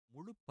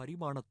முழு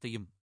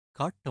பரிமாணத்தையும்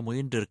காட்ட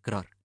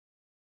முயன்றிருக்கிறார்.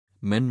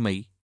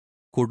 மென்மை,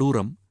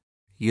 கொடூரம்,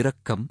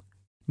 இரக்கம்,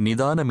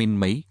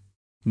 நிதானமின்மை,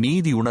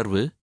 நீதி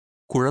உணர்வு,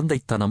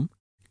 குழந்தைத்தனம்,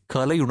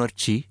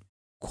 கலையுணர்ச்சி,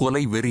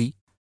 கொலை வெறி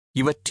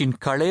இவற்றின்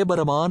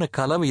களேபரமான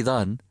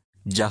கலவைதான்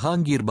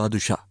ஜஹாங்கீர்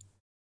பாதுஷா.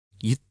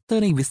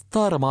 இத்தனை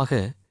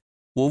விஸ்தாரமாக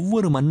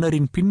ஒவ்வொரு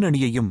மன்னரின்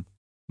பின்னணியையும்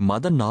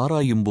மதன்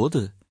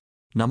ஆராயும்போது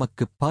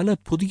நமக்கு பல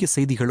புதிய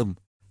செய்திகளும்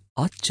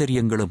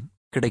ஆச்சரியங்களும்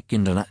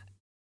கிடைக்கின்றன.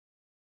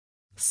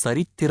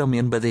 சரித்திரம்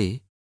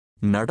என்பதே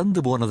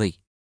நடந்து போனதை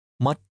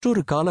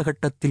மற்றொரு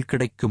காலகட்டத்தில்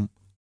கிடைக்கும்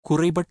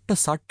குறைபட்ட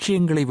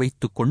சாட்சியங்களை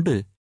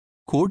வைத்துக்கொண்டு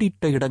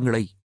கோடிட்ட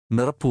இடங்களை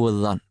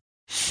நிரப்புவதுதான்.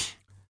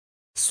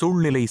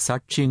 சூழ்நிலை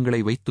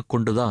சாட்சியங்களை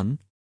வைத்துக்கொண்டுதான்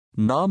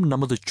நாம்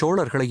நமது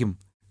சோழர்களையும்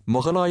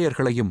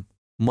முகலாயர்களையும்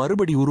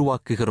மறுபடி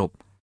உருவாக்குகிறோம்.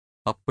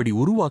 அப்படி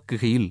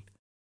உருவாக்குகையில்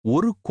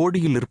ஒரு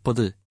கோடியில்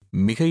இருப்பது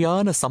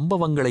மிகையான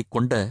சம்பவங்களைக்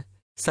கொண்ட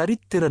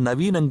சரித்திர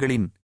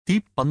நவீனங்களின்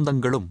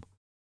தீப்பந்தங்களும்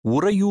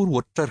உறையூர்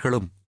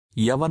ஒற்றர்களும்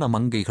யவன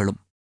மங்கைகளும்.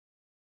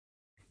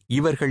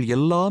 இவர்கள்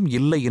எல்லாம்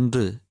இல்லை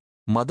என்று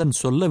மதன்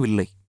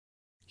சொல்லவில்லை.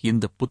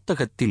 இந்த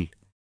புத்தகத்தில்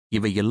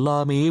இவை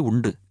எல்லாமே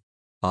உண்டு.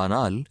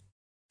 ஆனால்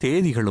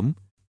தேதிகளும்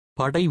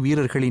படை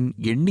வீரர்களின்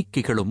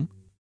எண்ணிக்கைகளும்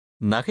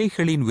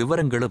நகைகளின்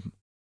விவரங்களும்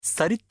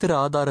சரித்திர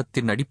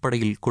ஆதாரத்தின்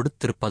அடிப்படையில்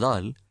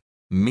கொடுத்திருப்பதால்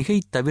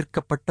மிகை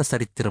தவிர்க்கப்பட்ட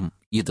சரித்திரம்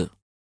இது.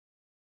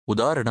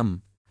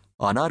 உதாரணம்,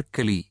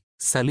 அனார்கலி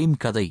சலீம்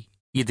கதை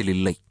இதில்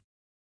இல்லை.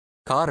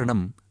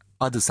 காரணம்,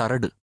 அது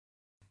சரடு.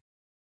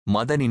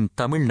 மதனின்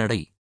தமிழ்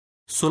நடை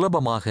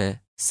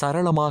சுலபமாக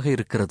சரளமாக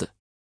இருக்கிறது.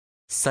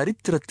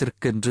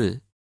 சரித்திரத்திற்கென்று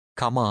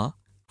கமா,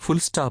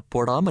 ஃபுல்ஸ்டாப்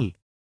போடாமல்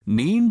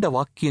நீண்ட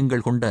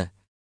வாக்கியங்கள் கொண்ட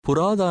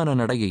புராதான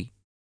நடையை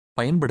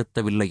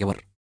பயன்படுத்தவில்லை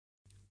அவர்.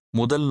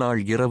 முதல்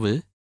நாள்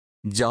இரவு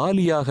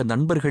ஜாலியாக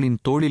நண்பர்களின்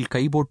தோளில்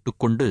கைபோட்டுக்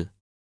கொண்டு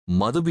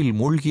மதுவில்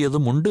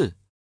மூழ்கியதும் உண்டு.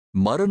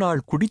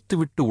 மறுநாள்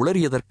குடித்துவிட்டு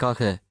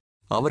உளறியதற்காக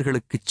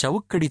அவர்களுக்குச்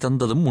சவுக்கடி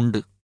தந்ததும்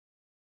உண்டு.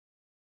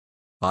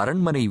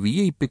 அரண்மனை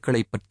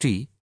விஐபிக்களைப்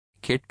பற்றி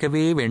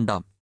கேட்கவே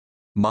வேண்டாம்.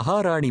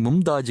 மகாராணி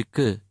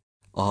மும்தாஜுக்கு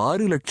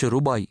 6 லட்சம்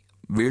ரூபாய்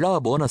விழா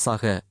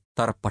போனஸாக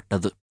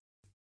தரப்பட்டது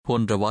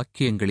போன்ற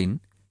வாக்கியங்களின்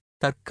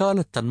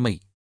தற்காலத் தன்மை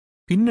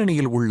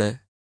பின்னணியில்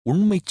உள்ள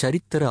உண்மை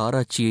சரித்திர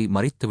ஆராய்ச்சியை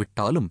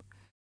மறைத்துவிட்டாலும்,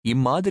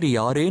 இம்மாதிரி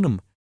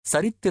யாரேனும்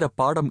சரித்திர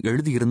பாடம்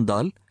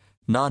எழுதியிருந்தால்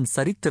நான்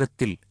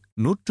சரித்திரத்தில்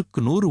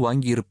 100க்கு 100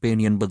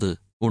 வாங்கியிருப்பேன் என்பது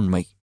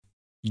உண்மை.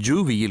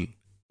 ஜூவியில்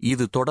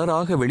இது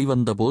தொடராக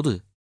வெளிவந்தபோது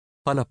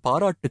பல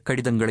பாராட்டுக்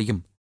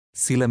கடிதங்களையும்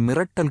சில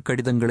மிரட்டல்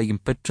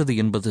கடிதங்களையும் பெற்றது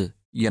என்பது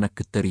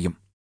எனக்குத் தெரியும்.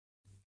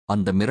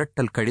 அந்த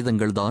மிரட்டல்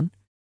கடிதங்கள்தான்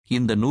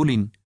இந்த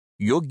நூலின்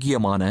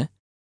யோக்கியமான,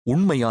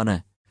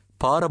 உண்மையான,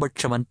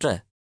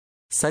 பாரபட்சமற்ற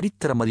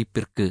சரித்திர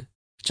மதிப்பிற்கு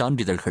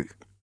சான்றிதழ்கள்.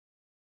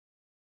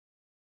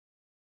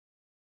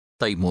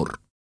 தைமூர்.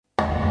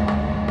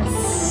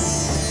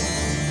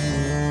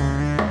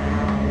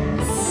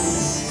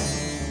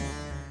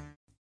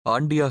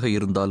 ஆண்டியாக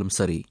இருந்தாலும்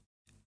சரி,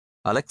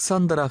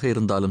 அலெக்சாந்தராக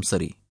இருந்தாலும்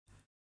சரி,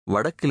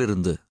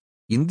 வடக்கிலிருந்து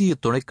இந்திய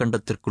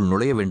துணைக்கண்டத்திற்குள்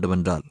நுழைய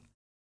வேண்டுமென்றால்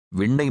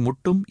விண்ணை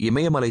முட்டும்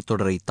இமயமலை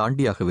தொடரை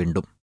தாண்டியாக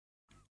வேண்டும்.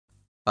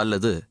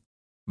 அல்லது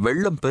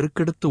வெள்ளம்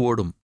பெருக்கெடுத்து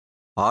ஓடும்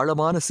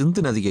ஆழமான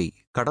சிந்து நதியை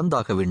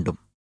கடந்தாக வேண்டும்.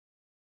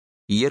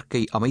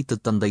 இயற்கை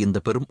அமைத்துத் தந்த இந்த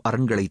பெரும்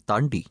அரண்களை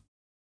தாண்டி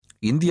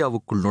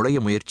இந்தியாவுக்குள் நுழைய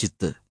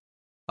முயற்சித்து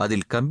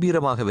அதில்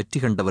கம்பீரமாக வெற்றி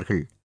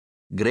கண்டவர்கள்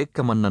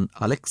கிரேக்க மன்னன்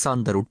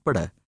அலெக்சாந்தர்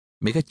உட்பட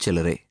மிகச்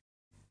சிலரே.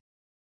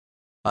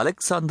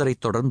 அலெக்சாந்தரைத்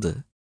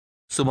தொடர்ந்து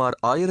சுமார்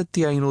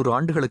 1500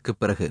 ஆண்டுகளுக்குப்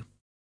பிறகு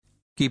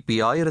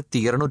கிபி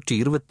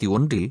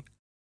 1221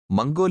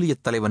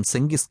 மங்கோலியத் தலைவன்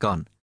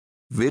செங்கிஸ்கான்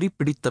வெறி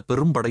பிடித்த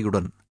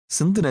பெரும்படையுடன்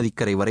சிந்து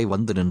நதிக்கரை வரை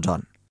வந்து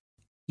நின்றான்.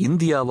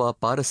 இந்தியாவா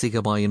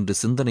பாரசீகமா என்று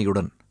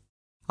சிந்தனையுடன்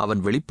அவன்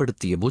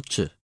வெளிப்படுத்திய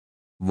மூச்சு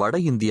வட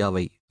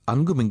இந்தியாவை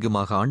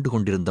அங்குமிங்குமாக ஆண்டு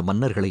கொண்டிருந்த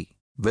மன்னர்களை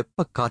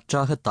வெப்பக்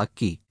காற்றாக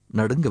தாக்கி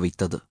நடுங்க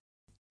வைத்தது.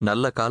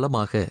 நல்ல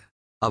காலமாக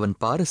அவன்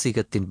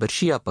பாரசீகத்தின்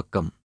பெர்ஷியா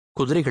பக்கம்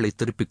குதிரைகளை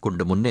திருப்பிக்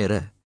கொண்டு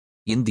முன்னேற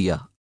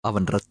இந்தியா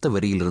அவன் இரத்த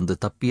வெறியிலிருந்து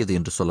தப்பியது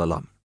என்று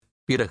சொல்லலாம்.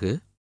 பிறகு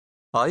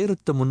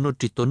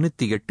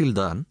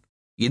 1398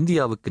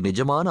 இந்தியாவுக்கு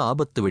நிஜமான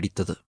ஆபத்து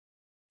வெடித்தது.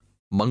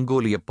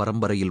 மங்கோலிய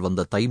பரம்பரையில்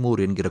வந்த தைமூர்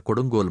என்கிற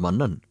கொடுங்கோல்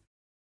மன்னன்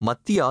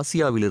மத்திய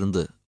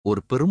ஆசியாவிலிருந்து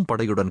ஒரு பெரும்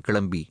படையுடன்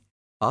கிளம்பி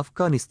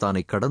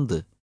ஆப்கானிஸ்தானை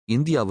கடந்து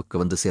இந்தியாவுக்கு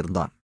வந்து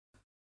சேர்ந்தான்.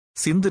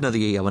 சிந்து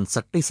நதியை அவன்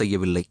சட்டை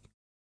செய்யவில்லை.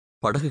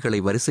 படகுகளை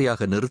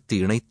வரிசையாக நிறுத்தி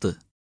இணைத்து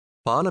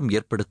பாலம்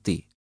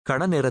ஏற்படுத்தி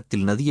கண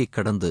நேரத்தில் நதியைக்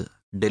கடந்து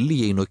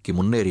டெல்லியை நோக்கி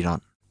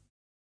முன்னேறினான்.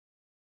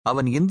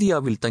 அவன்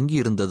இந்தியாவில்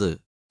தங்கியிருந்தது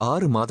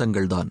 6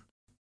 மாதங்கள்தான்.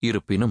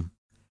 இருப்பினும்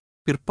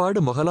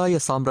பிற்பாடு முகலாய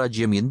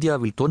சாம்ராஜ்யம்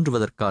இந்தியாவில்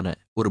தோன்றுவதற்கான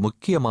ஒரு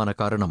முக்கியமான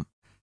காரணம்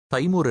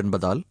தைமூர்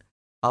என்பதால்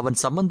அவன்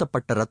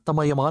சம்பந்தப்பட்ட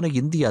இரத்தமயமான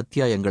இந்திய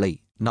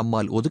அத்தியாயங்களை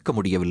நம்மால் ஒதுக்க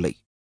முடியவில்லை.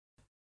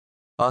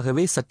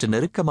 ஆகவே சற்று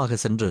நெருக்கமாக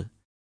சென்று,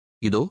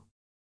 இதோ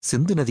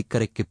சிந்து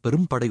நதிக்கரைக்கு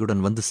பெரும் படையுடன்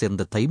வந்து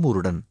சேர்ந்த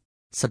தைமூருடன்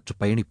சற்று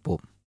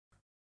பயணிப்போம்.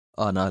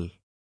 ஆனால்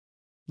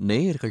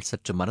நேயர்கள்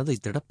சற்று மனதை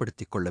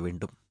திடப்படுத்திக் கொள்ள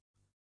வேண்டும்.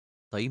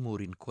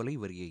 தைமூரின் கொலை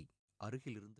வரியை அருகிலிருந்து